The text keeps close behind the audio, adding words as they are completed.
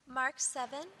Mark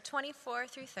 7:24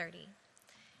 through 30.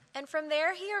 And from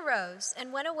there he arose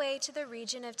and went away to the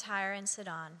region of Tyre and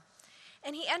Sidon.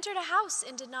 And he entered a house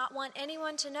and did not want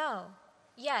anyone to know,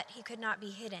 yet he could not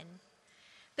be hidden.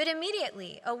 But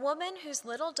immediately a woman whose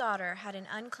little daughter had an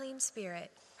unclean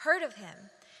spirit heard of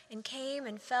him and came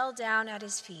and fell down at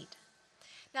his feet.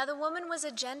 Now the woman was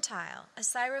a Gentile, a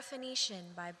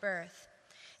Syrophoenician by birth,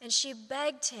 and she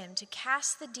begged him to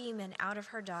cast the demon out of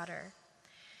her daughter.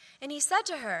 And he said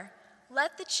to her,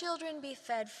 "Let the children be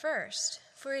fed first,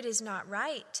 for it is not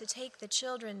right to take the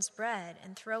children's bread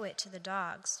and throw it to the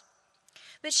dogs."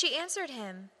 But she answered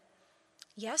him,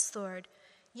 "Yes, Lord,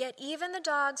 yet even the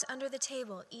dogs under the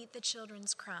table eat the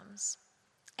children's crumbs."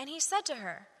 And he said to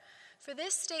her, "For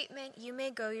this statement you may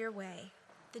go your way.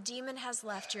 The demon has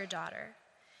left your daughter."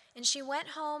 And she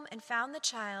went home and found the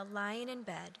child lying in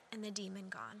bed and the demon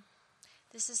gone.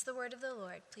 This is the word of the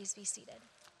Lord. Please be seated.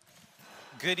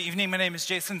 Good evening. My name is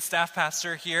Jason, staff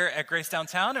pastor here at Grace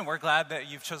Downtown, and we're glad that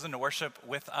you've chosen to worship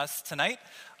with us tonight.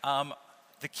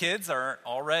 The kids are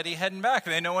already heading back.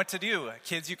 They know what to do.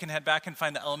 Kids, you can head back and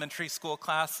find the elementary school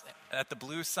class at the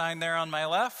blue sign there on my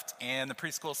left, and the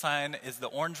preschool sign is the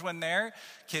orange one there.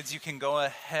 Kids, you can go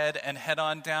ahead and head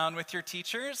on down with your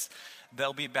teachers.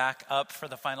 They'll be back up for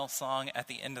the final song at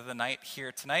the end of the night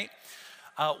here tonight.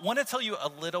 Want to tell you a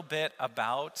little bit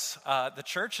about the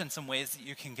church and some ways that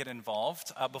you can get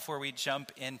involved before we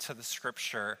jump into the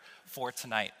scripture for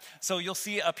tonight. So you'll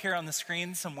see up here on the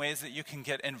screen some ways that you can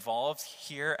get involved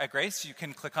here at Grace. You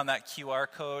can click on that QR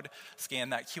code, scan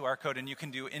that QR code, and you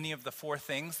can do any of the 4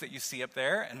 things that you see up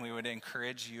there, and we would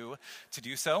encourage you to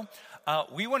do so.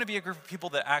 We want to be a group of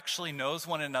people that actually knows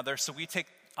one another, so we take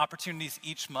opportunities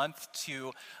each month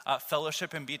to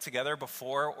fellowship and be together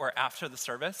before or after the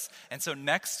service. And so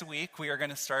next week, we are going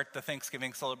to start the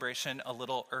Thanksgiving celebration a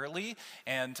little early.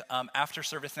 And after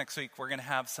service next week, we're going to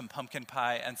have some pumpkin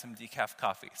pie and some decaf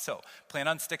coffee. So plan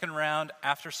on sticking around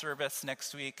after service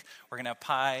next week. We're going to have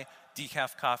pie,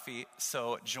 decaf coffee,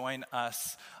 so join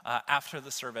us after the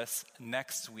service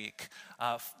next week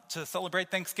to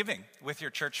celebrate Thanksgiving with your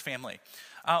church family.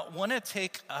 Want to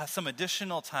take some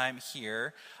additional time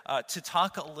here to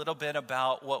talk a little bit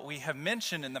about what we have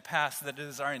mentioned in the past, that it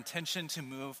is our intention to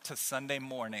move to Sunday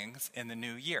mornings in the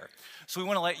new year. So we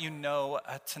want to let you know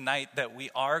tonight that we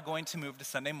are going to move to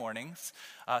Sunday mornings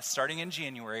starting in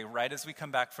January, right as we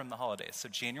come back from the holidays. So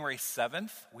January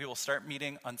 7th, we will start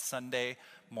meeting on Sunday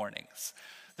mornings.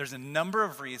 There's a number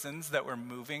of reasons that we're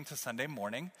moving to Sunday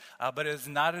morning, but it is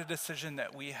not a decision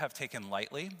that we have taken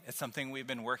lightly. It's something we've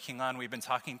been working on. We've been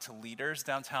talking to leaders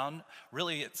downtown.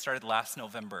 Really, it started last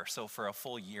November, so for a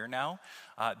full year now.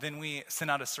 Then we sent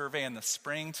out a survey in the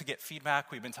spring to get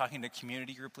feedback. We've been talking to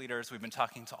community group leaders. We've been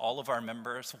talking to all of our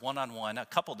members one-on-one a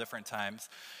couple different times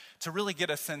to really get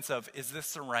a sense of, is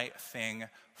this the right thing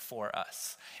for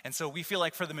us? And so we feel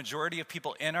like for the majority of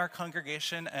people in our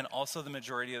congregation and also the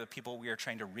majority of the people we are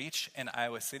trying to reach in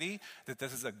Iowa City, that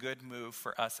this is a good move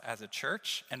for us as a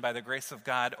church. And by the grace of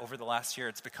God, over the last year,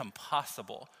 it's become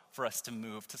possible for us to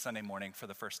move to Sunday morning for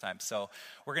the first time. So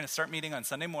we're going to start meeting on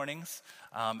Sunday mornings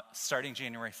starting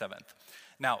January 7th.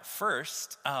 Now,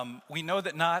 first, we know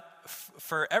that not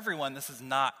for everyone, this is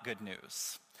not good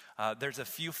news. There's a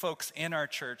few folks in our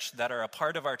church that are a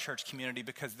part of our church community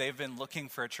because they've been looking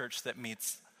for a church that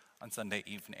meets on Sunday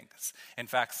evenings. In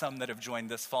fact, some that have joined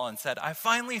this fall and said, "I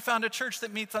finally found a church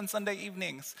that meets on Sunday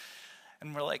evenings."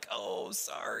 And we're like, "Oh,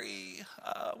 sorry,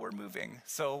 we're moving."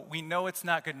 So we know it's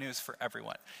not good news for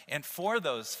everyone. And for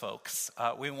those folks,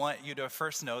 we want you to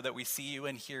first know that we see you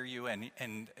and hear you, and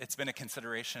it's been a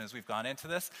consideration as we've gone into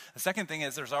this. The second thing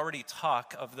is there's already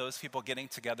talk of those people getting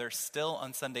together still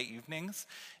on Sunday evenings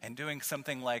and doing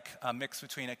something like a mix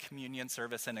between a communion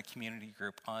service and a community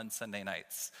group on Sunday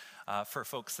nights for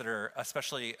folks that are,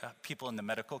 especially people in the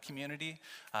medical community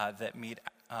that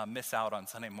miss out on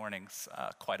Sunday mornings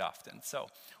quite often. So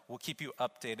we'll keep you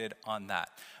updated on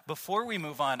that. Before we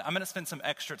move on, I'm going to spend some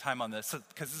extra time on this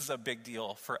because this is a big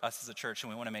deal for us as a church, and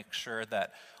we want to make sure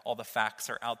that all the facts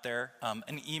are out there.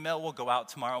 An email will go out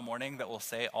tomorrow morning that will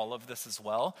say all of this as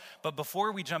well. But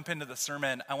before we jump into the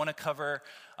sermon, I want to cover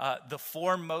the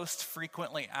 4 most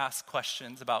frequently asked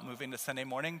questions about moving to Sunday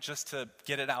morning, just to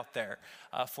get it out there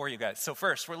for you guys. So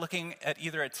first, we're looking at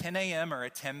either a 10 a.m. or a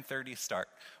 10:30 start.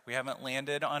 We haven't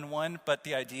landed on one, but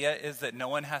the idea is that no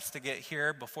one has to get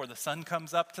here before the sun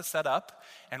comes up to set up,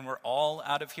 and we're all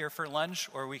out of here for lunch,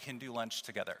 or we can do lunch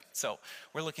together. So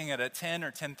we're looking at a 10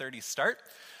 or 10:30 start.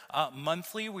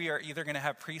 Monthly, we are either going to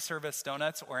have pre-service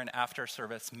donuts or an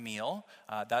after-service meal.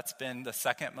 That's been the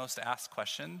second most asked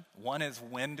question. One is,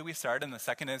 when do we start? And the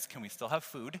second is, can we still have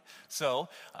food? So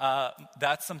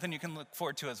that's something you can look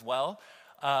forward to as well.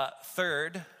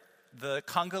 Third, the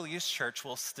Congolese church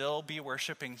will still be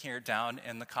worshiping here down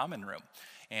in the common room.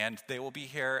 And they will be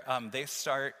here. They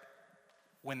start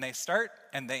when they start,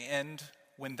 and they end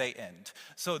when they end.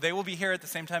 So they will be here at the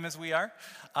same time as we are.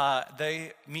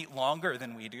 They meet longer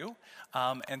than we do.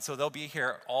 And so they'll be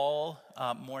here all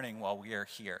morning while we are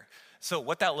here. So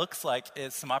what that looks like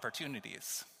is some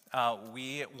opportunities.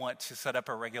 We want to set up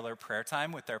a regular prayer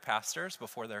time with their pastors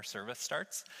before their service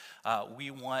starts.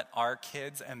 We want our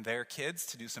kids and their kids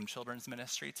to do some children's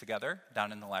ministry together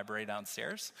down in the library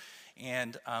downstairs.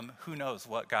 And who knows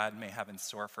what God may have in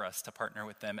store for us to partner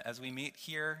with them as we meet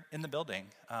here in the building.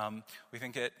 We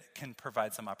think it can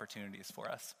provide some opportunities for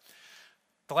us.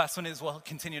 The last one is we'll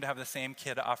continue to have the same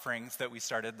kid offerings that we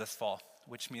started this fall,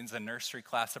 which means a nursery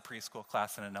class, a preschool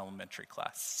class, and an elementary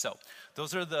class. So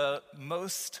those are the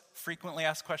most frequently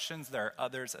asked questions. There are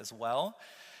others as well.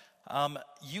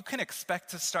 You can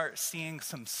expect to start seeing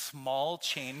some small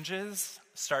changes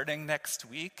starting next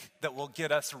week that will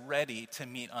get us ready to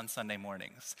meet on Sunday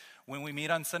mornings. When we meet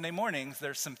on Sunday mornings,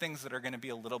 there's some things that are going to be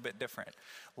a little bit different,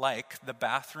 like the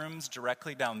bathrooms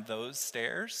directly down those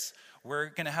stairs. We're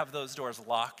going to have those doors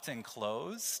locked and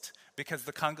closed because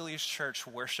the Congolese church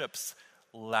worships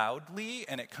loudly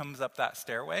and it comes up that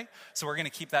stairway. So we're going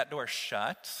to keep that door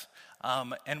shut.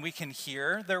 And we can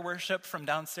hear their worship from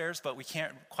downstairs, but we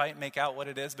can't quite make out what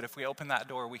it is. But if we open that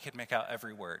door, we could make out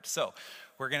every word. So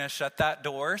we're going to shut that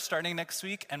door starting next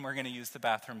week, and we're going to use the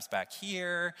bathrooms back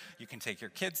here. You can take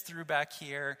your kids through back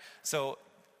here. So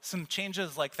some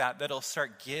changes like that that'll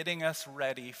start getting us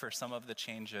ready for some of the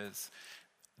changes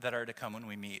that are to come when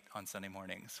we meet on Sunday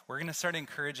mornings. We're going to start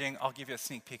encouraging, I'll give you a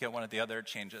sneak peek at one of the other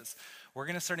changes. We're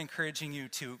going to start encouraging you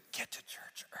to get to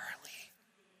church early.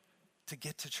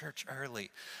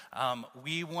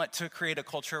 We want to create a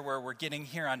culture where we're getting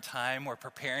here on time, we're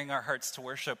preparing our hearts to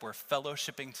worship, we're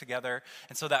fellowshipping together.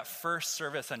 And so that first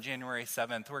service on January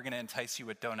 7th, we're going to entice you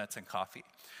with donuts and coffee.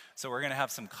 So we're going to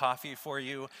have some coffee for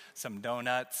you, some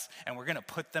donuts, and we're going to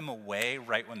put them away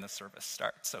right when the service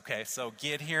starts, okay? So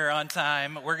get here on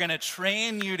time. We're going to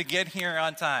train you to get here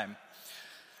on time.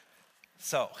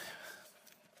 So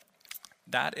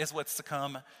that is what's to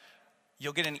come.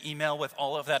 You'll get an email with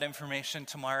all of that information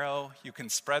tomorrow. You can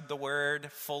spread the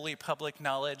word, fully public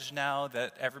knowledge now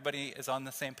that everybody is on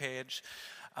the same page.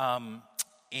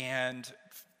 And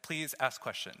please ask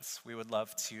questions. We would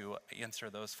love to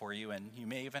answer those for you, and you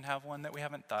may even have one that we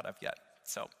haven't thought of yet.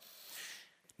 So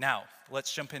now,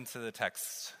 let's jump into the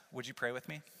text. Would you pray with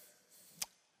me?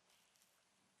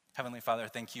 Heavenly Father,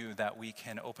 thank you that we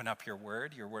can open up your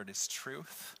word. Your word is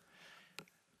truth.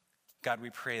 God,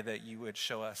 we pray that you would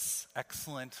show us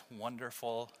excellent,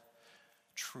 wonderful,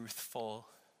 truthful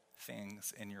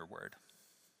things in your word.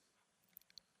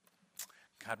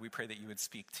 God, we pray that you would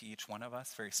speak to each one of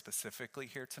us very specifically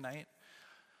here tonight.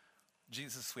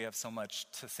 Jesus, we have so much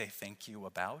to say thank you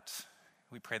about.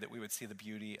 We pray that we would see the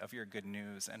beauty of your good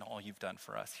news and all you've done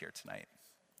for us here tonight.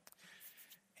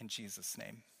 In Jesus'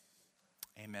 name,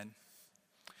 amen.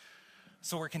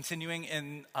 So we're continuing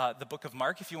in the book of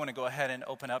Mark. If you want to go ahead and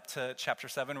open up to chapter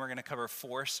 7, we're going to cover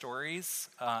 4 stories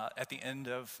at the end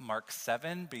of Mark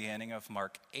 7, beginning of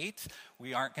Mark 8.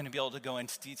 We aren't going to be able to go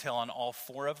into detail on all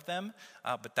 4 of them,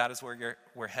 but that is where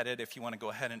we're headed if you want to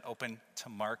go ahead and open to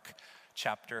Mark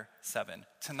chapter 7.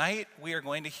 Tonight, we are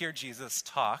going to hear Jesus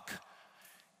talk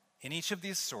in each of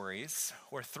these stories,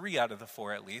 or 3 out of the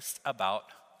 4 at least, about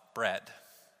bread.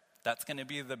 That's going to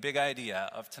be the big idea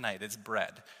of tonight, is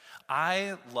bread.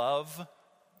 I love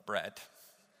bread.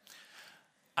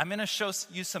 I'm going to show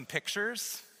you some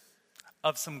pictures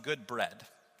of some good bread,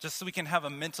 just so we can have a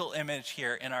mental image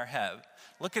here in our head.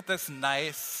 Look at this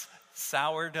nice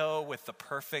sourdough with the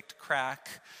perfect crack.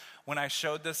 When I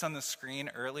showed this on the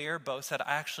screen earlier, Bo said,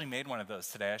 I actually made one of those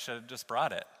today. I should have just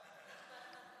brought it.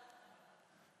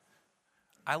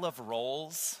 I love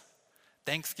rolls.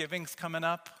 Thanksgiving's coming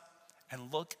up,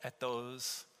 and look at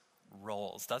those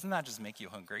rolls. Doesn't that just make you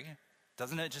hungry?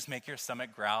 Doesn't it just make your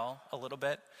stomach growl a little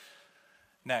bit?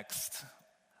 Next,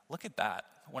 look at that.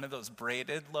 One of those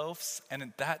braided loaves,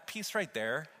 and that piece right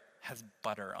there has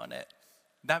butter on it.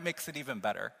 That makes it even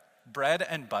better. Bread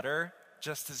and butter,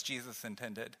 just as Jesus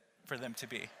intended for them to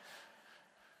be.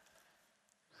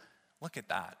 Look at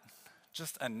that.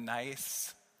 Just a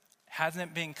nice,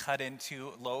 hasn't been cut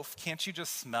into loaf. Can't you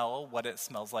just smell what it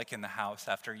smells like in the house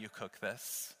after you cook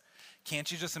this?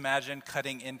 Can't you just imagine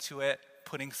cutting into it,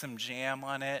 putting some jam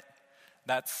on it,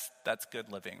 That's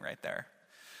good living right there.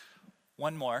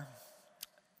 One more,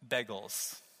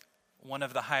 bagels. One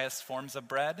of the highest forms of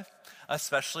bread,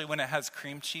 especially when it has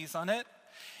cream cheese on it.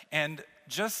 And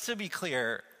just to be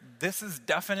clear, this is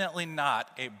definitely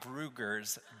not a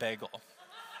Bruegger's bagel.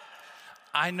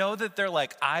 I know that they're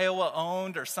like Iowa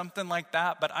owned or something like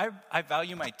that, but I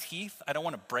value my teeth. I don't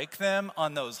want to break them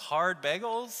on those hard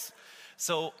bagels.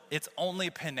 So it's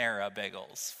only Panera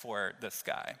bagels for this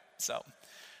guy. So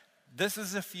this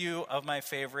is a few of my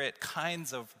favorite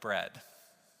kinds of bread.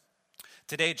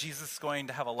 Today, Jesus is going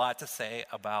to have a lot to say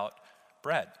about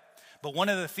bread. But one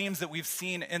of the themes that we've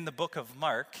seen in the book of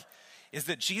Mark is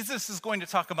that Jesus is going to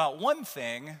talk about one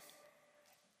thing,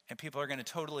 and people are going to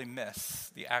totally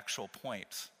miss the actual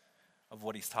point of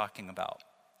what he's talking about.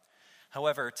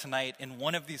 However, tonight, in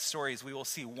one of these stories, we will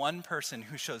see one person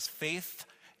who shows faith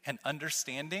and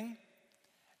understanding,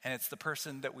 and it's the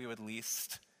person that we would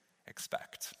least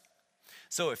expect.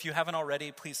 So if you haven't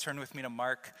already, please turn with me to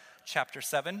Mark chapter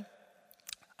 7.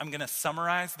 I'm going to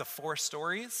summarize the 4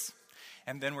 stories,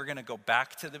 and then we're going to go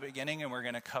back to the beginning and we're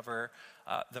going to cover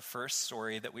the first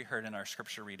story that we heard in our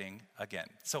scripture reading again.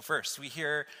 So first, we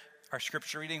hear our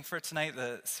scripture reading for tonight,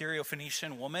 the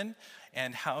Syrophoenician woman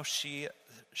and how she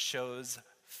shows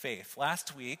faith.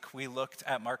 Last week, we looked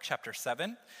at Mark chapter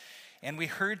 7, and we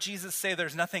heard Jesus say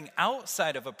there's nothing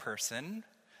outside of a person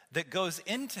that goes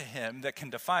into him that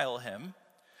can defile him,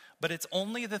 but it's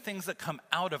only the things that come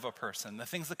out of a person, the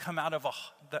things that come out of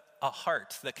a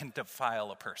heart that can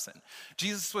defile a person.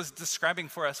 Jesus was describing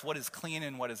for us what is clean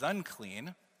and what is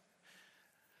unclean.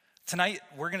 Tonight,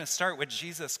 we're going to start with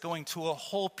Jesus going to a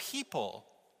whole people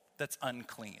that's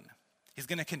unclean. He's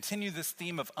going to continue this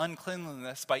theme of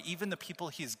uncleanliness by even the people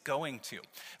he's going to.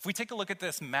 If we take a look at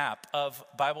this map of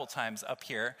Bible times up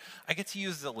here, I get to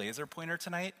use the laser pointer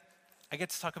tonight. I get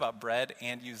to talk about bread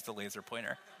and use the laser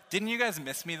pointer. Didn't you guys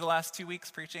miss me the last 2 weeks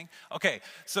preaching? Okay,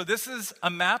 so this is a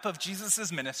map of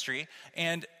Jesus' ministry,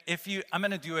 and I'm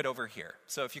going to do it over here.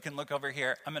 So if you can look over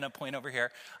here, I'm going to point over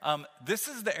here. This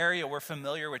is the area we're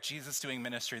familiar with Jesus doing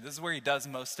ministry. This is where he does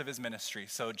most of his ministry.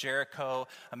 So Jericho,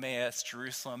 Emmaus,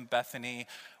 Jerusalem, Bethany.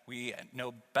 We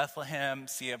know Bethlehem,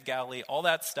 Sea of Galilee, all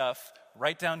that stuff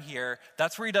right down here.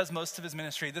 That's where he does most of his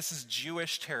ministry. This is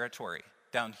Jewish territory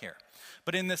down here.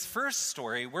 But in this first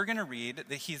story, we're going to read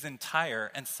that he's in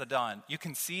Tyre and Sidon. You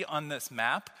can see on this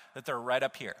map that they're right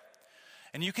up here.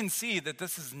 And you can see that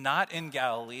this is not in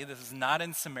Galilee. This is not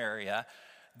in Samaria.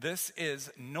 This is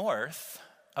north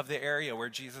of the area where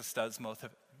Jesus does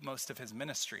most of his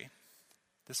ministry.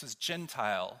 This is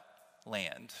Gentile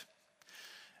land.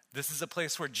 This is a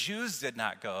place where Jews did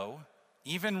not go.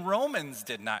 Even Romans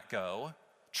did not go.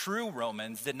 True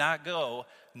Romans did not go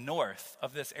north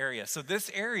of this area. So this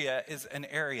area is an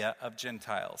area of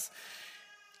Gentiles.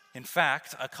 In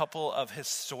fact, a couple of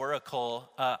historical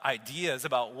ideas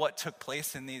about what took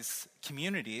place in these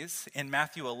communities. In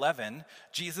Matthew 11,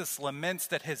 Jesus laments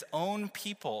that his own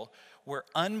people were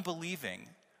unbelieving,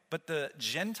 but the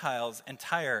Gentiles in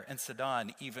Tyre and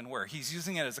Sidon even were. He's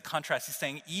using it as a contrast. He's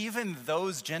saying even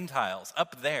those Gentiles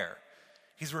up there,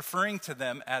 he's referring to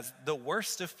them as the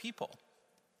worst of people.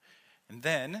 And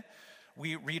then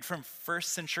we read from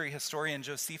first century historian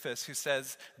Josephus, who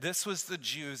says this was the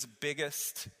Jews'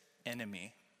 biggest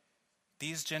enemy.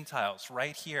 These Gentiles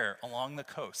right here along the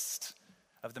coast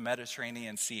of the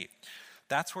Mediterranean Sea.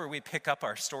 That's where we pick up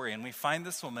our story. And we find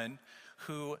this woman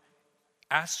who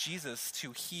asked Jesus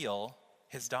to heal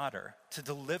his daughter, to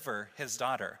deliver his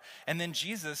daughter. And then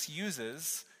Jesus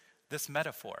uses this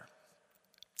metaphor.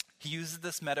 He uses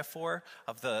this metaphor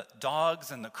of the dogs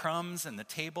and the crumbs and the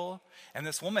table. And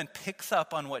this woman picks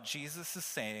up on what Jesus is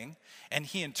saying, and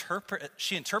she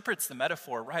interprets the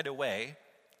metaphor right away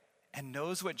and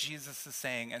knows what Jesus is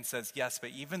saying and says, yes,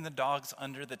 but even the dogs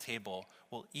under the table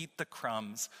will eat the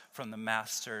crumbs from the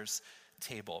master's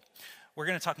table. We're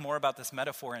going to talk more about this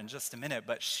metaphor in just a minute,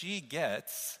 but she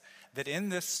gets that in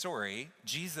this story,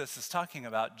 Jesus is talking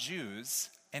about Jews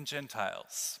and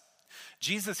Gentiles.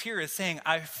 Jesus here is saying,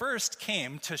 I first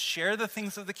came to share the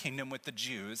things of the kingdom with the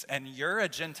Jews, and you're a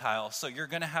Gentile, so you're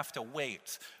going to have to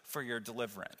wait for your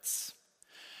deliverance.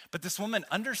 But this woman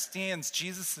understands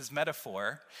Jesus'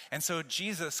 metaphor, and so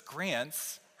Jesus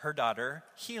grants her daughter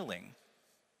healing.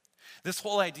 This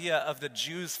whole idea of the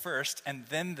Jews first and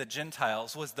then the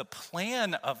Gentiles was the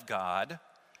plan of God,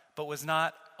 but was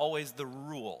not always the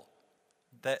rule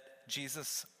that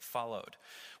Jesus followed.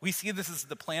 We see this is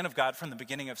the plan of God from the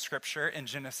beginning of Scripture. In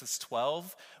Genesis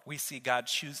 12, we see God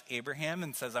choose Abraham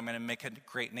and says, I'm going to make a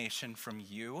great nation from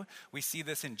you. We see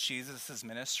this in Jesus'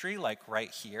 ministry, like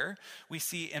right here. We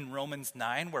see in Romans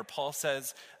 9, where Paul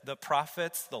says, the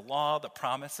prophets, the law, the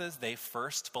promises, they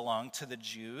first belong to the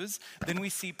Jews. Then we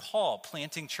see Paul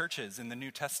planting churches in the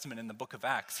New Testament in the book of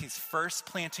Acts. He's first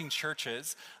planting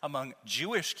churches among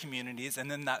Jewish communities, and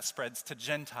then that spreads to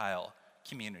Gentile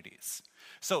communities.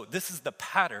 So this is the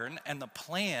pattern and the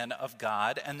plan of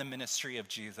God and the ministry of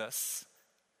Jesus,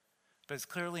 but it's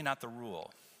clearly not the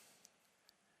rule.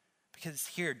 Because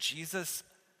here, Jesus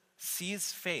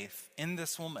sees faith in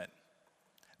this woman.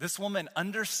 This woman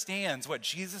understands what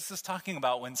Jesus is talking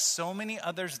about when so many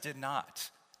others did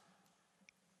not.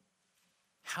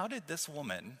 How did this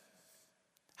woman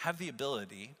have the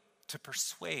ability to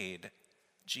persuade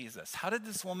Jesus? How did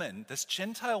this woman, this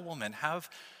Gentile woman, have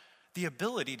the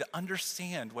ability to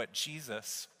understand what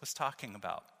Jesus was talking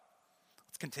about?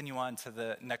 Let's continue on to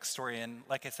the next story, and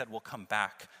like I said, we'll come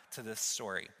back to this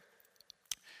story.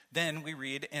 Then we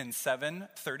read in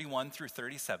 7:31 through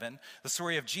 37, the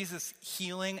story of Jesus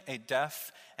healing a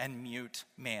deaf and mute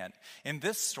man. In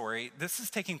this story, this is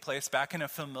taking place back in a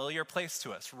familiar place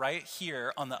to us, right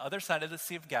here on the other side of the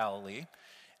Sea of Galilee,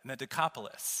 in the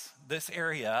Decapolis, this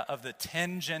area of the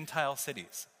 10 Gentile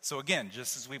cities. So again,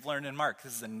 just as we've learned in Mark,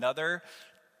 this is another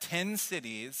 10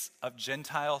 cities of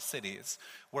Gentile cities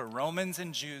where Romans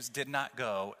and Jews did not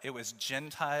go. It was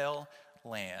Gentile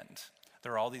land.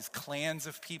 There were all these clans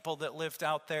of people that lived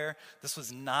out there. This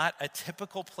was not a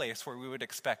typical place where we would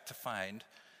expect to find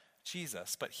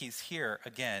Jesus, but he's here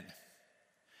again.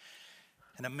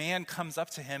 And a man comes up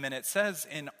to him, and it says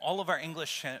in all of our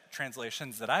English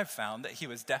translations that I've found that he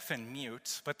was deaf and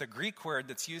mute, but the Greek word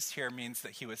that's used here means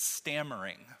that he was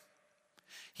stammering.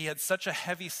 He had such a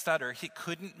heavy stutter, he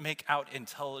couldn't make out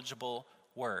intelligible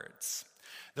words.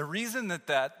 The reason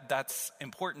that's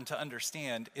important to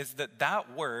understand is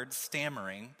that word,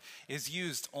 stammering, is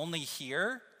used only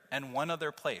here and one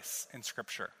other place in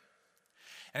Scripture.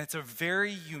 And it's a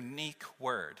very unique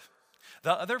word.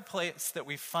 The other place that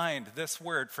we find this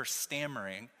word for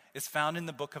stammering is found in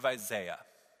the book of Isaiah.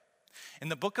 In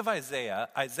the book of Isaiah,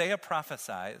 Isaiah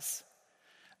prophesies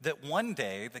that one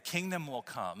day the kingdom will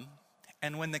come,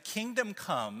 and when the kingdom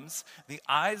comes, the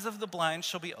eyes of the blind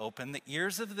shall be opened, the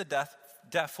ears of the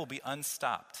deaf will be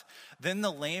unstopped. Then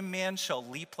the lame man shall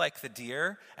leap like the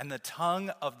deer, and the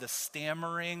tongue of the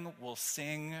stammering will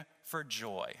sing for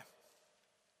joy.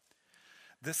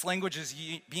 This language is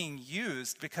being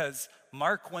used because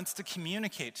Mark wants to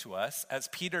communicate to us, as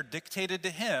Peter dictated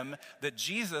to him, that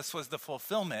Jesus was the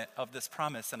fulfillment of this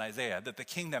promise in Isaiah, that the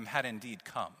kingdom had indeed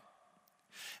come.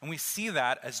 And we see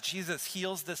that as Jesus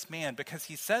heals this man because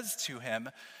he says to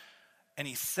him, and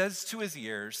he says to his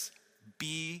ears,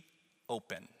 be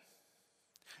open.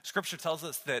 Scripture tells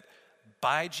us that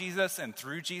by Jesus and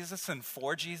through Jesus and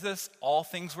for Jesus, all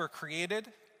things were created.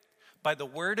 By the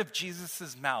word of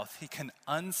Jesus' mouth, he can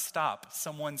unstop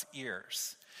someone's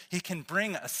ears. He can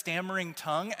bring a stammering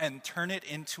tongue and turn it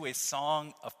into a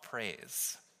song of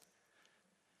praise.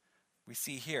 We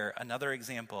see here another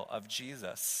example of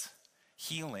Jesus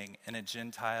healing in a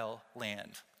Gentile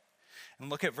land. And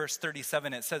look at verse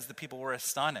 37. It says the people were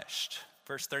astonished.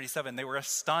 Verse 37, they were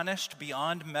astonished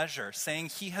beyond measure, saying,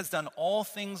 he has done all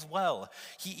things well.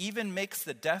 He even makes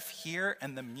the deaf hear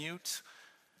and the mute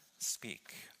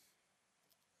speak.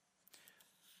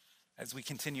 As we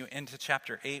continue into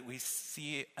chapter 8, we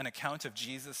see an account of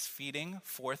Jesus feeding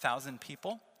 4,000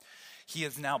 people. He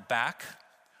is now back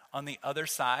on the other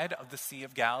side of the Sea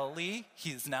of Galilee.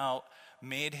 He has now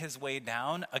made his way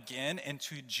down again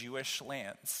into Jewish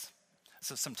lands.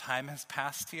 So some time has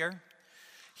passed here.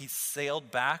 He's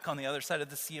sailed back on the other side of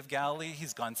the Sea of Galilee.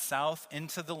 He's gone south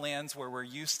into the lands where we're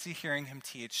used to hearing him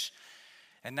teach.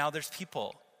 And now there's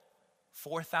people,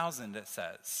 4,000 it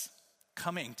says,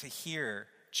 coming to hear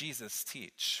Jesus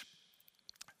teach.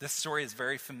 This story is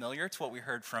very familiar to what we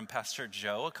heard from Pastor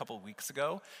Joe a couple of weeks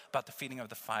ago about the feeding of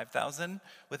the 5,000,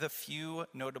 with a few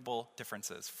notable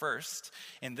differences. First,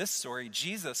 in this story,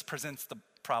 Jesus presents the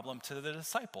problem to the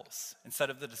disciples.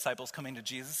 Instead of the disciples coming to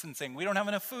Jesus and saying, we don't have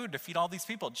enough food to feed all these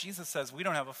people, Jesus says, we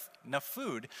don't have enough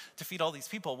food to feed all these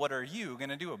people. What are you going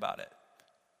to do about it?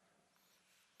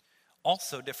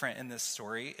 Also different in this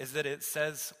story is that it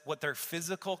says what their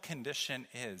physical condition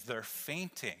is. They're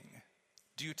fainting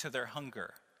due to their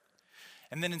hunger.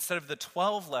 And then instead of the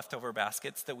 12 leftover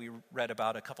baskets that we read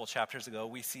about a couple chapters ago,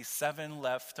 we see 7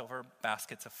 leftover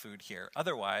baskets of food here.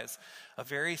 Otherwise, a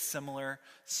very similar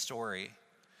story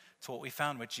to what we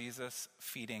found with Jesus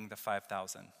feeding the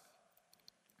 5,000.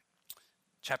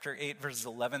 Chapter 8, verses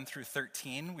 11 through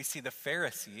 13, we see the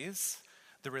Pharisees,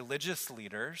 the religious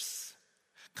leaders,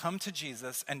 come to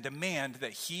Jesus and demand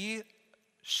that he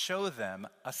show them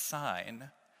a sign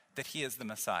that he is the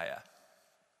Messiah.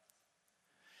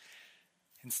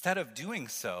 Instead of doing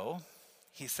so,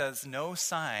 he says, no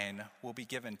sign will be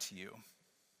given to you.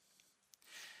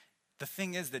 The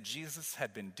thing is that Jesus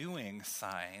had been doing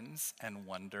signs and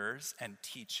wonders and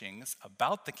teachings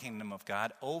about the kingdom of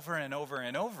God over and over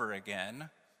and over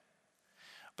again,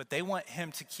 but they want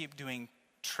him to keep doing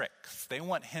tricks. They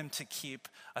want him to keep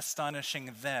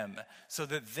astonishing them so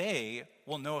that they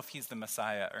will know if he's the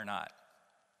Messiah or not.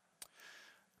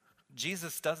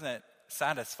 Jesus doesn't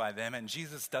satisfy them, and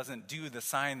Jesus doesn't do the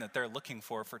sign that they're looking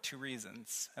for two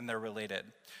reasons, and they're related.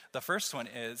 The first one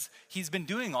is he's been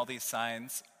doing all these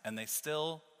signs and they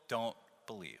still don't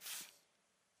believe.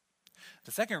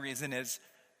 The second reason is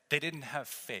they didn't have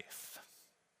faith.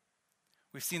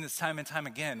 We've seen this time and time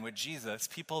again with Jesus.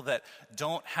 People that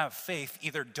don't have faith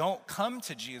either don't come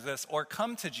to Jesus or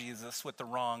come to Jesus with the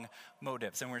wrong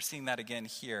motives. And we're seeing that again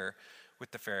here with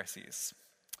the Pharisees.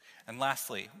 And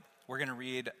lastly, we're going to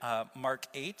read Mark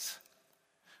 8,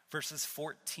 verses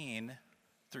 14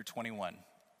 through 21.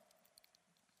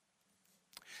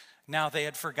 Now they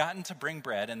had forgotten to bring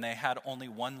bread, and they had only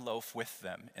one loaf with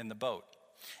them in the boat.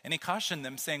 And he cautioned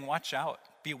them, saying, "Watch out,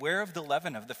 beware of the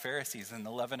leaven of the Pharisees and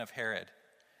the leaven of Herod."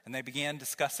 And they began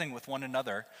discussing with one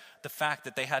another the fact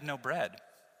that they had no bread.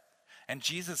 And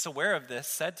Jesus, aware of this,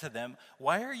 said to them,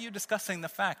 "Why are you discussing the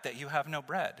fact that you have no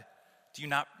bread? Do you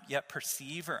not yet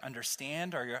perceive or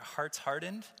understand? Are your hearts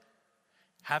hardened?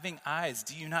 Having eyes,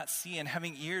 do you not see? And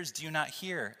having ears, do you not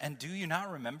hear? And do you not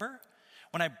remember?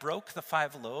 When I broke the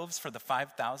 5 loaves for the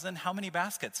 5,000, how many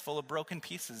baskets full of broken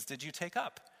pieces did you take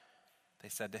up?" They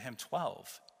said to him,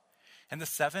 12. "And the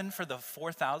 7 for the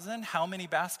 4,000, how many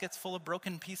baskets full of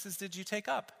broken pieces did you take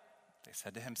up?" They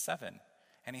said to him, 7.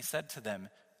 And he said to them,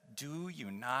 "Do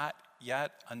you not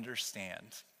yet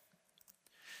understand?"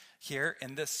 Here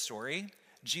in this story,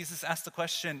 Jesus asked the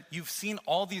question, you've seen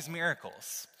all these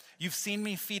miracles. You've seen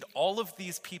me feed all of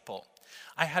these people.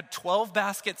 I had 12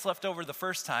 baskets left over the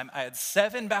first time. I had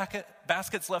 7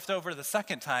 baskets left over the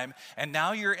second time. And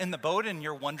now you're in the boat and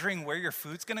you're wondering where your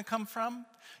food's going to come from?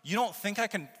 You don't think I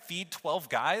can feed 12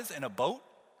 guys in a boat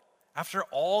after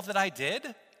all that I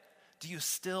did? Do you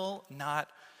still not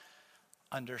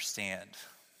understand?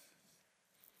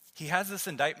 He has this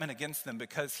indictment against them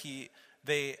because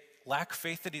they lack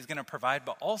faith that he's going to provide,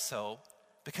 but also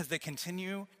because they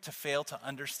continue to fail to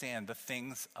understand the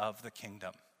things of the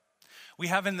kingdom. We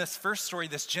have in this first story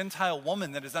this Gentile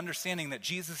woman that is understanding that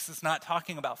Jesus is not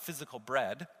talking about physical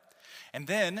bread. And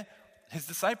then his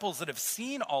disciples that have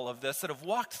seen all of this, that have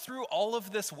walked through all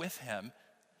of this with him,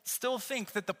 still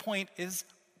think that the point is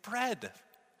bread.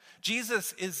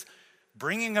 Jesus is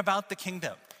bringing about the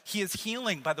kingdom. He is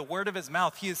healing by the word of his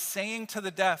mouth. He is saying to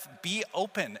the deaf, "Be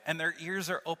open," and their ears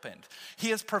are opened.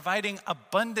 He is providing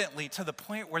abundantly to the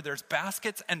point where there's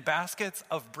baskets and baskets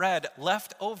of bread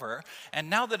left over. And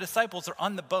now the disciples are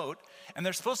on the boat, and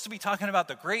they're supposed to be talking about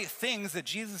the great things that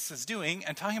Jesus is doing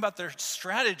and talking about their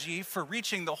strategy for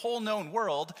reaching the whole known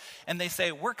world. And they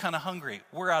say, "We're kind of hungry.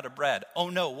 We're out of bread. Oh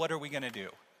no, what are we going to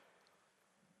do?"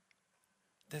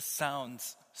 This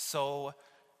sounds so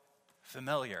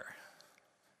familiar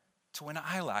to when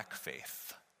I lack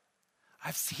faith.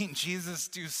 I've seen Jesus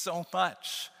do so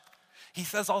much. He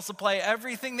says, "I'll supply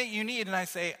everything that you need." And I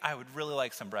say, "I would really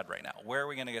like some bread right now. Where are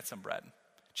we going to get some bread?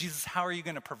 Jesus, how are you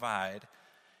going to provide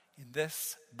in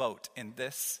this boat, in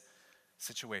this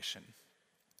situation?"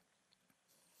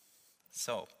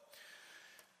 So,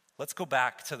 let's go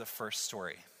back to the first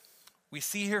story. We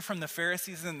see here from the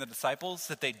Pharisees and the disciples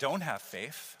that they don't have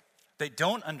faith. They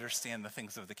don't understand the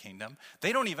things of the kingdom.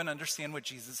 They don't even understand what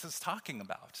Jesus is talking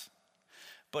about.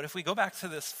 But if we go back to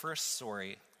this first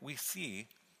story, we see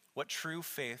what true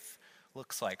faith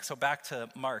looks like. So back to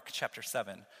Mark chapter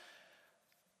 7.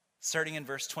 Starting in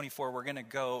verse 24, we're going to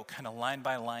go kind of line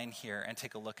by line here and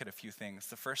take a look at a few things.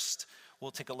 The first,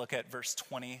 we'll take a look at verse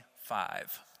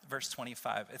 25. Verse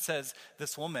 25, it says,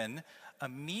 "This woman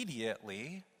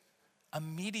immediately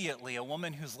a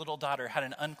woman whose little daughter had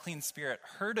an unclean spirit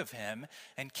heard of him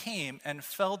and came and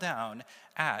fell down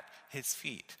at his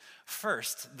feet."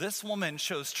 First, this woman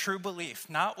shows true belief,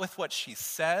 not with what she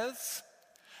says,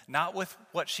 not with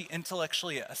what she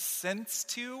intellectually assents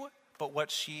to, but what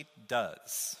she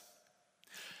does.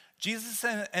 Jesus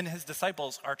and his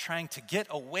disciples are trying to get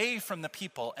away from the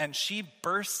people, and she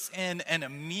bursts in and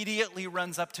immediately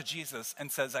runs up to Jesus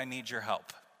and says, "I need your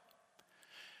help."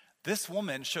 This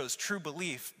woman shows true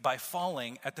belief by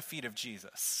falling at the feet of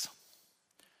Jesus.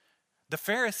 The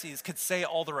Pharisees could say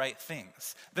all the right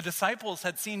things. The disciples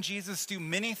had seen Jesus do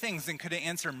many things and could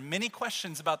answer many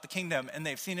questions about the kingdom, and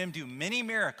they've seen him do many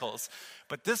miracles.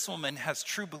 But this woman has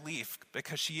true belief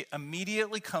because she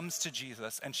immediately comes to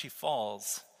Jesus and she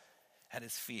falls at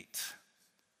his feet.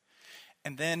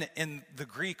 And then in the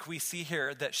Greek, we see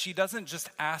here that she doesn't just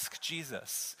ask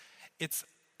Jesus. It's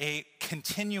a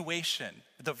continuation.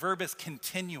 The verb is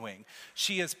continuing.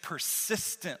 She is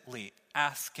persistently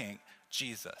asking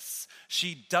Jesus.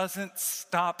 She doesn't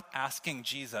stop asking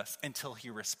Jesus until he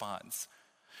responds.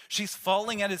 She's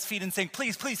falling at his feet and saying,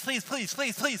 please, please, please, please,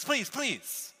 please, please, please,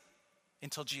 please,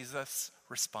 until Jesus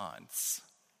responds.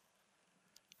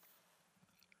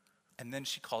 And then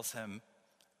she calls him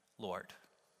Lord.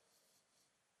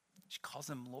 She calls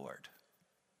him Lord.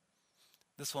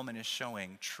 This woman is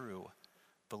showing true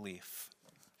belief.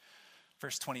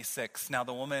 Verse 26, now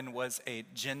the woman was a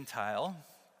Gentile,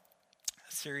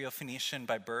 Syrophoenician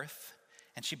by birth,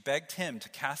 and she begged him to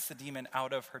cast the demon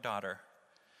out of her daughter.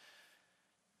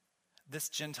 This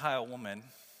Gentile woman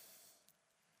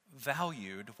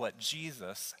valued what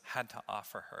Jesus had to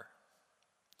offer her.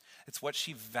 It's what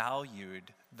she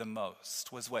valued the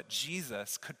most, was what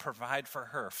Jesus could provide for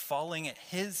her. Falling at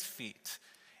his feet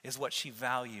is what she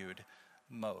valued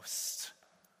most.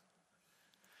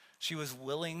 She was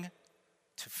willing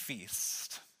to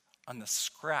feast on the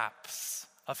scraps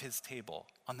of his table,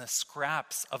 on the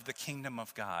scraps of the kingdom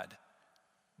of God,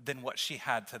 than what she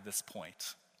had to this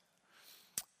point.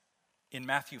 In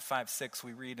Matthew 5:6,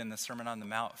 we read in the Sermon on the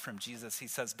Mount from Jesus, he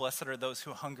says, blessed are those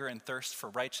who hunger and thirst for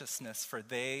righteousness, for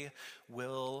they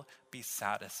will be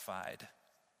satisfied.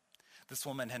 This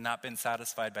woman had not been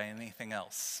satisfied by anything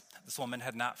else. This woman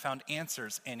had not found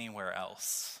answers anywhere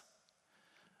else.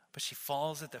 But she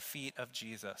falls at the feet of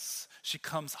Jesus. She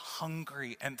comes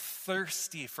hungry and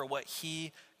thirsty for what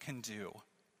he can do.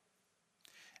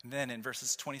 And then in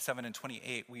verses 27 and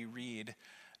 28, we read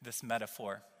this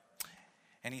metaphor.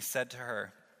 And he said to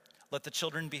her, let the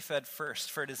children be fed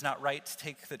first, for it is not right to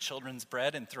take the children's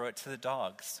bread and throw it to the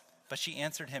dogs. But she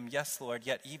answered him, yes, Lord,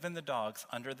 yet even the dogs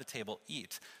under the table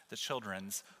eat the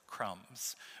children's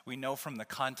crumbs. We know from the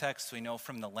context, we know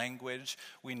from the language,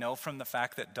 we know from the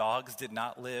fact that dogs did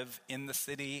not live in the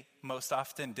city most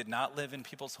often, did not live in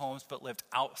people's homes, but lived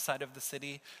outside of the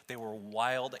city. They were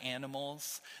wild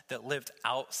animals that lived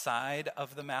outside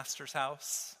of the master's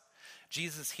house.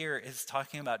 Jesus here is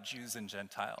talking about Jews and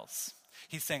Gentiles.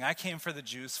 He's saying, I came for the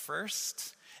Jews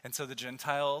first, and so the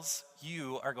Gentiles,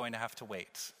 you are going to have to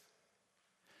wait.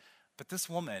 But this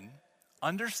woman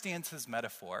understands his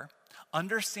metaphor,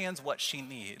 understands what she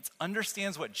needs,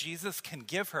 understands what Jesus can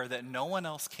give her that no one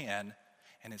else can,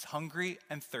 and is hungry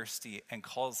and thirsty and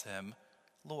calls him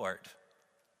Lord.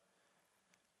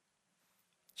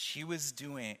 She was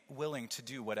willing to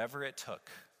do whatever it took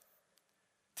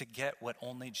to get what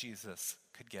only Jesus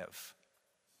could give.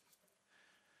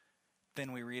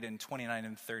 Then we read in 29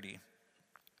 and 30,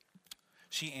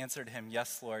 she answered him,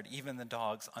 yes, Lord, even the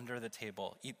dogs under the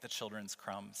table eat the children's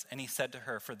crumbs. And he said to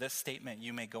her, for this statement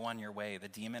you may go on your way. The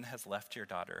demon has left your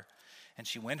daughter. And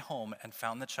she went home and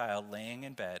found the child laying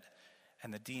in bed,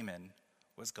 and the demon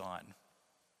was gone.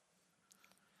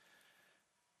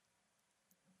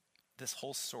 This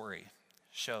whole story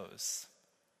shows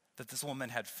that this woman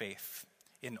had faith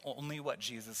in only what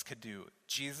Jesus could do.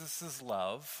 Jesus'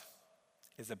 love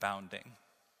is abounding,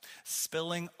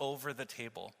 spilling over the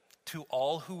table to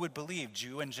all who would believe,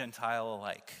 Jew and Gentile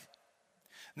alike.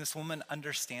 And this woman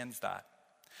understands that.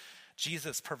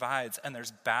 Jesus provides and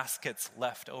there's baskets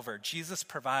left over. Jesus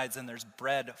provides and there's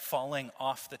bread falling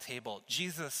off the table.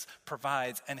 Jesus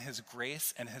provides and his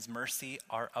grace and his mercy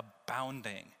are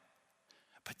abounding,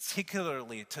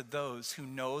 particularly to those who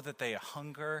know that they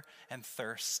hunger and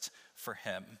thirst for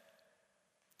him.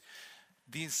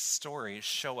 These stories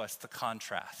show us the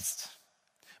contrast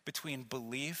between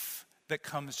belief that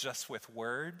comes just with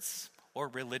words or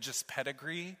religious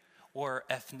pedigree or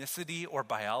ethnicity or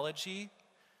biology,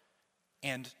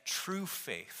 and true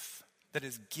faith that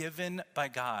is given by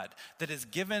God,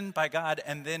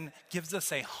 and then gives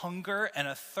us a hunger and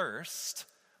a thirst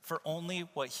for only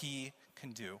what he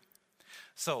can do.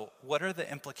 So what are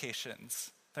the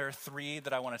implications? There are three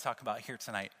that I want to talk about here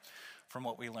tonight from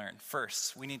what we learned.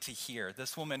 First, we need to hear.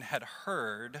 This woman had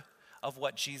heard of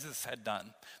what Jesus had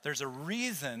done. There's a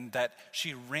reason that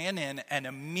she ran in and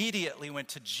immediately went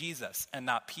to Jesus and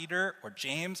not Peter or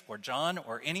James or John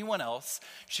or anyone else.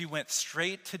 She went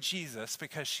straight to Jesus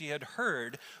because she had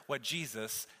heard what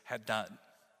Jesus had done.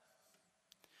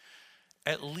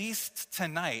 At least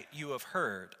tonight you have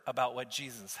heard about what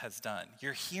Jesus has done.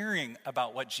 You're hearing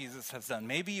about what Jesus has done.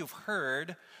 Maybe you've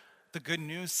heard the good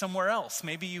news somewhere else.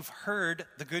 Maybe you've heard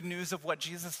the good news of what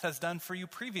Jesus has done for you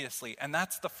previously, and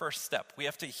that's the first step. We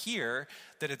have to hear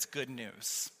that it's good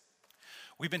news.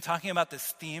 We've been talking about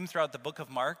this theme throughout the book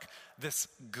of Mark, this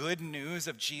good news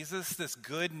of Jesus, this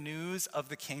good news of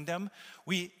the kingdom.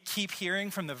 We keep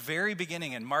hearing from the very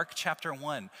beginning in Mark chapter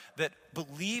 1 that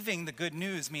believing the good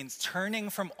news means turning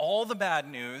from all the bad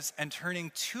news and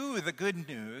turning to the good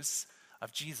news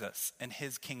of Jesus and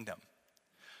his kingdom.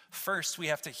 First, we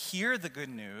have to hear the good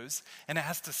news, and it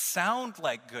has to sound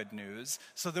like good news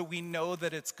so that we know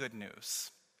that it's good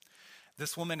news.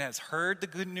 This woman has heard the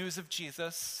good news of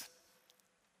Jesus,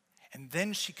 and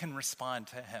then she can respond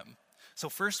to him. So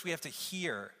first we have to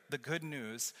hear the good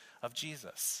news of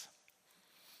Jesus.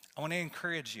 I want to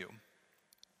encourage you,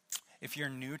 if you're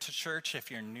new to church,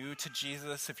 if you're new to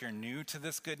Jesus, if you're new to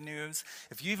this good news,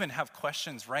 if you even have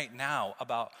questions right now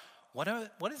about what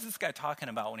is this guy talking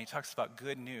about when he talks about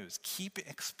good news, keep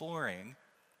exploring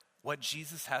what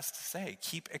Jesus has to say.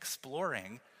 Keep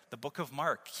exploring the book of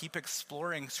Mark. Keep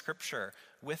exploring scripture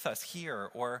with us here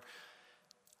or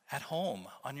at home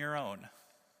on your own.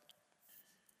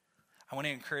 I want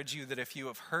to encourage you that if you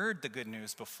have heard the good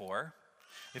news before,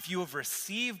 if you have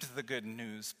received the good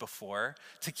news before,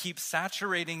 to keep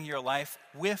saturating your life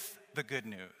with the good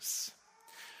news.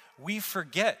 We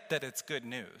forget that it's good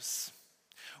news.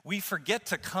 We forget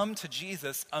to come to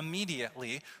Jesus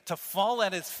immediately, to fall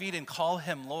at his feet and call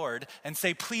him Lord and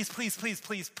say, please, please, please,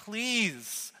 please,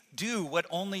 please do what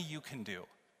only you can do.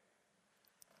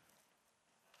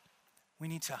 We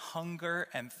need to hunger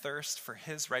and thirst for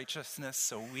his righteousness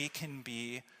so we can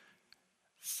be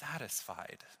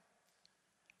satisfied.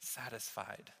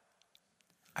 Satisfied.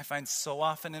 I find so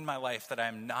often in my life that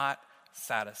I'm not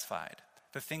satisfied.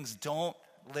 That things don't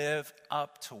live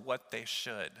up to what they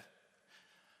should.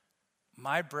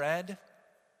 My bread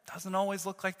doesn't always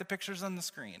look like the pictures on the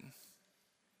screen.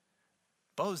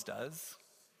 Bo's does.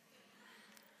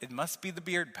 It must be the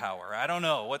beard power. I don't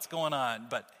know what's going on,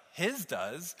 but his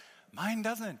does. Mine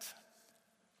doesn't.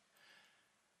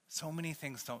 So many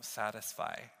things don't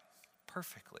satisfy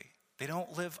perfectly. They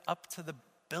don't live up to the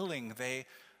billing. They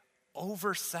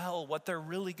oversell what they're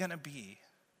really going to be.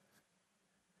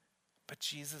 But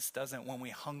Jesus doesn't. When we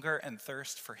hunger and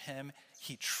thirst for him,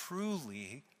 he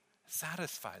truly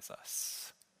satisfies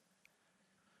us.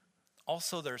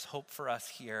 Also, there's hope for us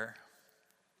here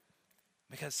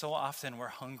because so often we're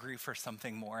hungry for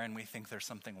something more and we think there's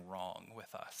something wrong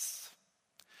with us.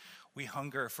 We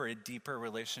hunger for a deeper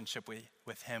relationship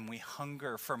with him. We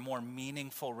hunger for more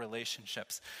meaningful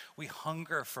relationships. We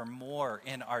hunger for more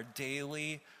in our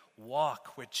daily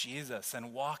walk with Jesus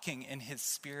and walking in his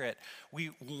spirit.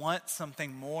 We want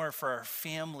something more for our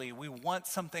family. We want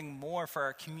something more for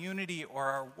our community or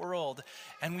our world.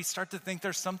 And we start to think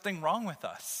there's something wrong with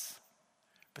us.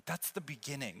 But that's the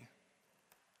beginning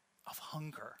of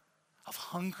hunger, of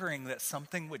hungering that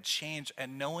something would change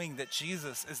and knowing that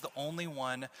Jesus is the only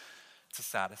one to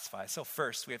satisfy. So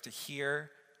first, we have to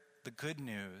hear the good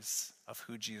news of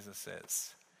who Jesus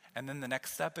is. And then the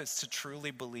next step is to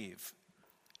truly believe.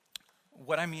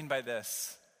 What I mean by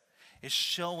this is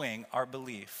showing our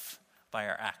belief by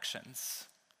our actions.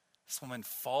 This woman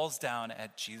falls down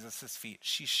at Jesus' feet.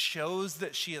 She shows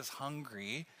that she is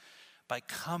hungry by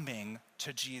coming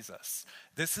to Jesus.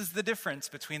 This is the difference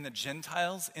between the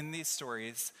Gentiles in these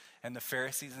stories and the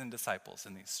Pharisees and disciples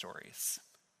in these stories.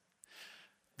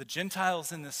 The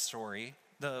Gentiles in this story,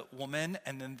 the woman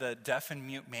and then the deaf and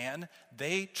mute man,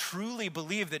 they truly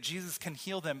believe that Jesus can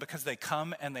heal them because they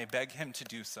come and they beg him to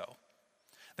do so.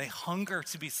 They hunger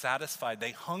to be satisfied.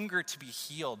 They hunger to be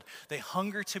healed. They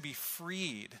hunger to be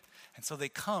freed. And so they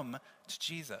come to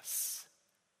Jesus.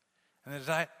 And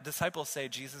the disciples say,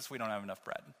 Jesus, we don't have enough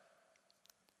bread.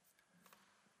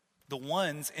 The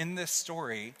ones in this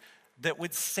story that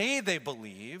would say they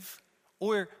believe,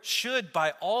 or should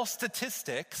by all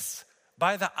statistics,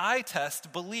 by the eye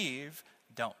test, believe,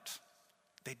 don't.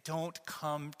 They don't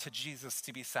come to Jesus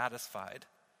to be satisfied.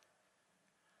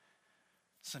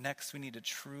 So next we need to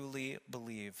truly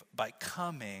believe by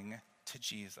coming to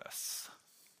Jesus.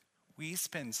 We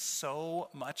spend so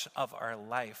much of our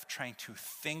life trying to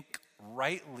think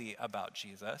rightly about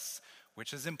Jesus,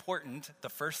 which is important. The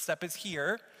first step is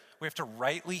here. We have to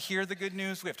rightly hear the good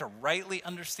news. We have to rightly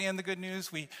understand the good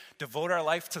news. We devote our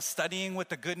life to studying what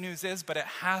the good news is, but it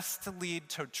has to lead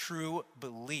to true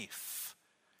belief.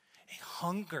 A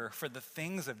hunger for the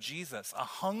things of Jesus, a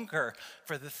hunger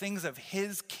for the things of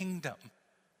his kingdom.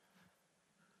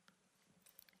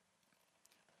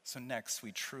 So next,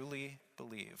 we truly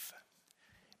believe.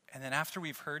 And then after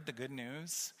we've heard the good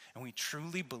news and we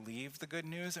truly believe the good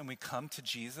news and we come to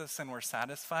Jesus and we're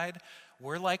satisfied,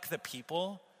 we're like the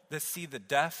people that see the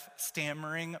deaf,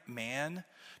 stammering man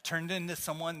turned into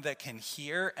someone that can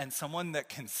hear and someone that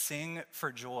can sing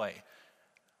for joy.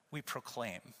 We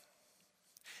proclaim.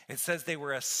 It says they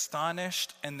were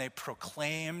astonished and they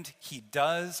proclaimed, he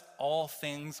does all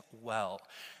things well.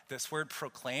 This word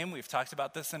proclaim, we've talked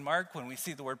about this in Mark. When we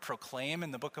see the word proclaim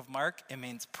in the book of Mark, it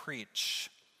means preach.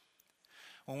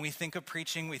 When we think of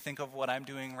preaching, we think of what I'm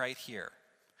doing right here.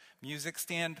 Music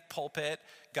stand, pulpit,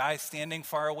 guy standing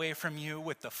far away from you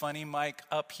with the funny mic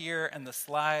up here and the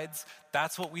slides.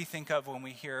 That's what we think of when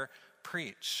we hear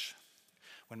preach.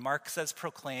 When Mark says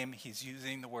proclaim, he's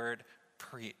using the word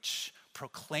preach.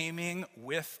 Proclaiming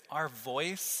with our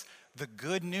voice the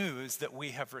good news that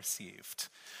we have received.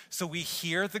 So we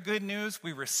hear the good news,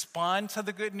 we respond to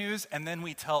the good news, and then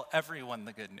we tell everyone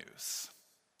the good news.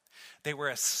 They were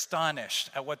astonished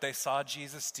at what they saw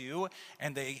Jesus do,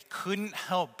 and they couldn't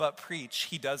help but preach,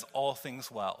 he does all things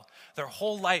well. Their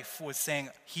whole life was saying,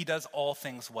 he does all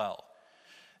things well.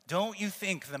 Don't you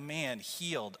think the man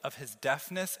healed of his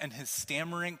deafness and his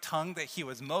stammering tongue that he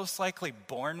was most likely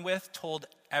born with told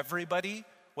everybody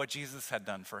what Jesus had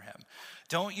done for him?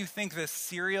 Don't you think this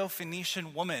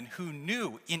Syro-Phoenician woman who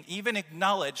knew and even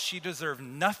acknowledged she deserved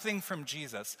nothing from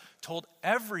Jesus told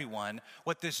everyone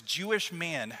what this Jewish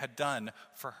man had done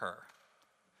for her?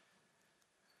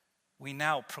 We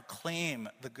now proclaim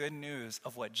the good news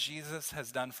of what Jesus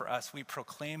has done for us. We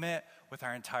proclaim it with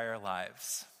our entire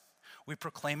lives. We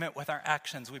proclaim it with our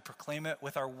actions. We proclaim it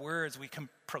with our words. We can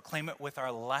proclaim it with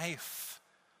our life.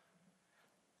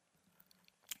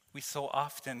 We so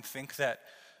often think that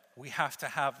we have to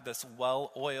have this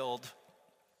well-oiled,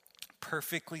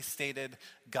 perfectly stated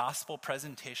gospel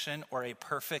presentation or a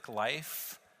perfect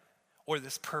life or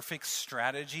this perfect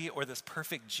strategy or this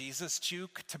perfect Jesus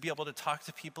juke to be able to talk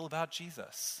to people about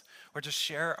Jesus or to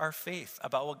share our faith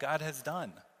about what God has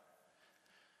done.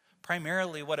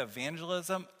 Primarily what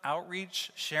evangelism,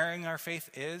 outreach, sharing our faith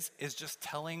is just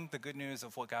telling the good news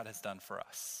of what God has done for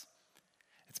us.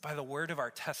 It's by the word of our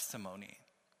testimony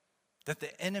that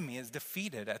the enemy is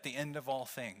defeated at the end of all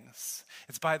things.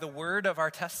 It's by the word of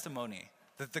our testimony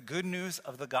that the good news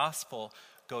of the gospel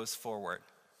goes forward.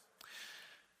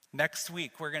 Next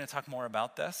week, we're going to talk more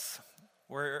about this.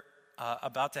 We're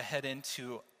about to head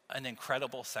into an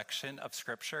incredible section of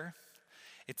Scripture.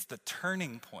 It's the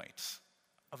turning point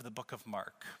of the book of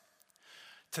Mark.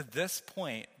 To this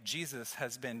point, Jesus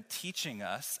has been teaching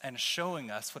us and showing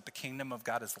us what the kingdom of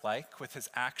God is like with his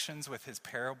actions, with his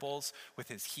parables, with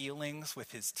his healings,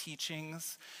 with his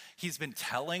teachings. He's been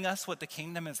telling us what the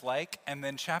kingdom is like, and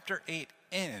then chapter 8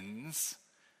 ends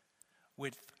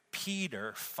with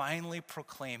Peter finally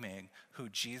proclaiming who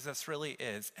Jesus really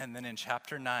is, and then in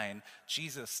chapter 9,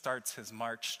 Jesus starts his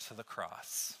march to the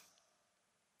cross.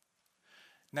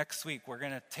 Next week, we're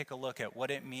going to take a look at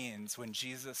what it means when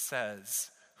Jesus says,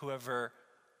 whoever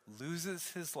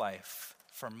loses his life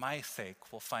for my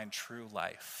sake will find true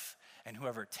life, and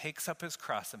whoever takes up his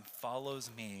cross and follows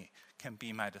me can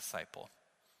be my disciple.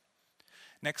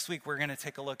 Next week, we're going to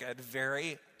take a look at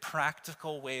very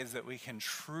practical ways that we can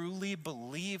truly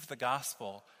believe the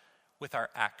gospel with our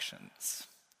actions.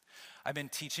 I've been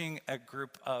teaching a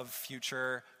group of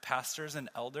future pastors and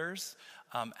elders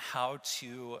how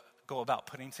to go about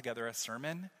putting together a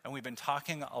sermon, and we've been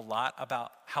talking a lot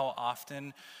about how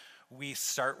often we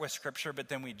start with scripture, but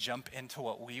then we jump into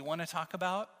what we want to talk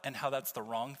about and how that's the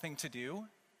wrong thing to do.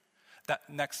 That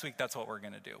next week, that's what we're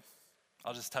going to do.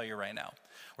 I'll just tell you right now.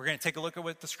 We're going to take a look at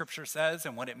what the scripture says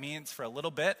and what it means for a little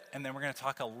bit, and then we're going to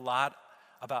talk a lot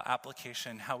about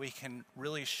application, how we can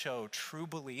really show true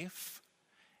belief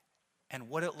and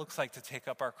what it looks like to take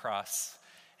up our cross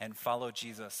and follow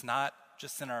Jesus, not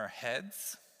just in our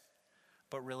heads,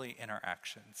 but really in our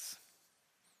actions.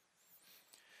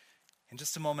 In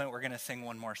just a moment, we're going to sing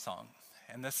one more song.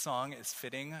 And this song is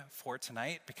fitting for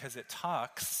tonight because it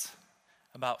talks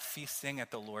about feasting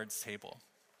at the Lord's table,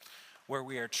 where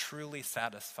we are truly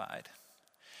satisfied.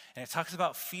 And it talks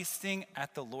about feasting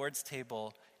at the Lord's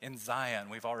table in Zion.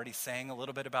 We've already sang a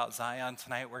little bit about Zion.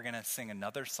 Tonight we're going to sing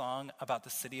another song about the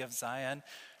city of Zion.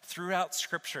 Throughout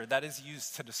Scripture, that is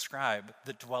used to describe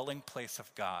the dwelling place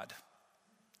of God.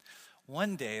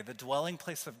 One day, the dwelling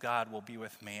place of God will be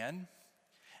with man,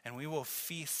 and we will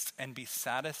feast and be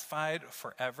satisfied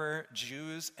forever,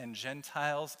 Jews and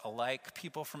Gentiles alike,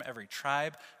 people from every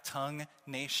tribe, tongue,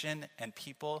 nation, and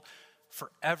people,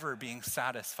 forever being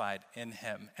satisfied in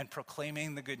him and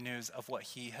proclaiming the good news of what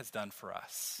he has done for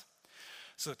us.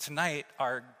 So tonight,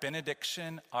 our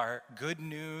benediction, our good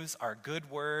news, our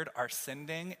good word, our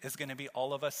sending is going to be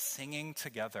all of us singing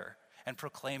together and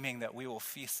proclaiming that we will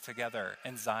feast together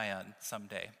in Zion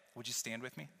someday. Would you stand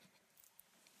with me?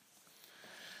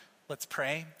 Let's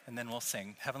pray, and then we'll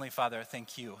sing. Heavenly Father,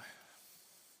 thank you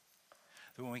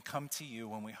that when we come to you,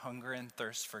 when we hunger and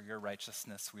thirst for your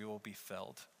righteousness, we will be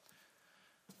filled.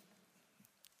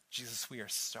 Jesus, we are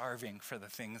starving for the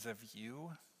things of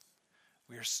you.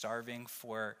 We are starving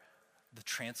for the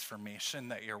transformation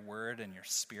that your word and your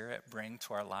spirit bring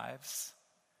to our lives.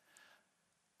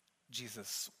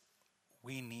 Jesus,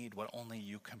 we need what only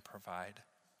you can provide.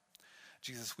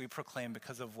 Jesus, we proclaim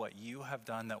because of what you have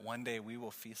done that one day we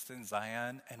will feast in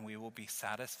Zion and we will be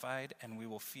satisfied, and we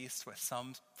will feast with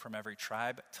some from every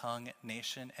tribe, tongue,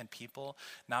 nation, and people,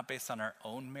 not based on our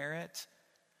own merit,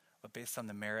 but based on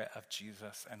the merit of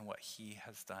Jesus and what he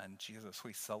has done. Jesus,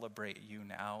 we celebrate you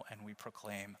now and we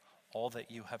proclaim all that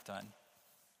you have done.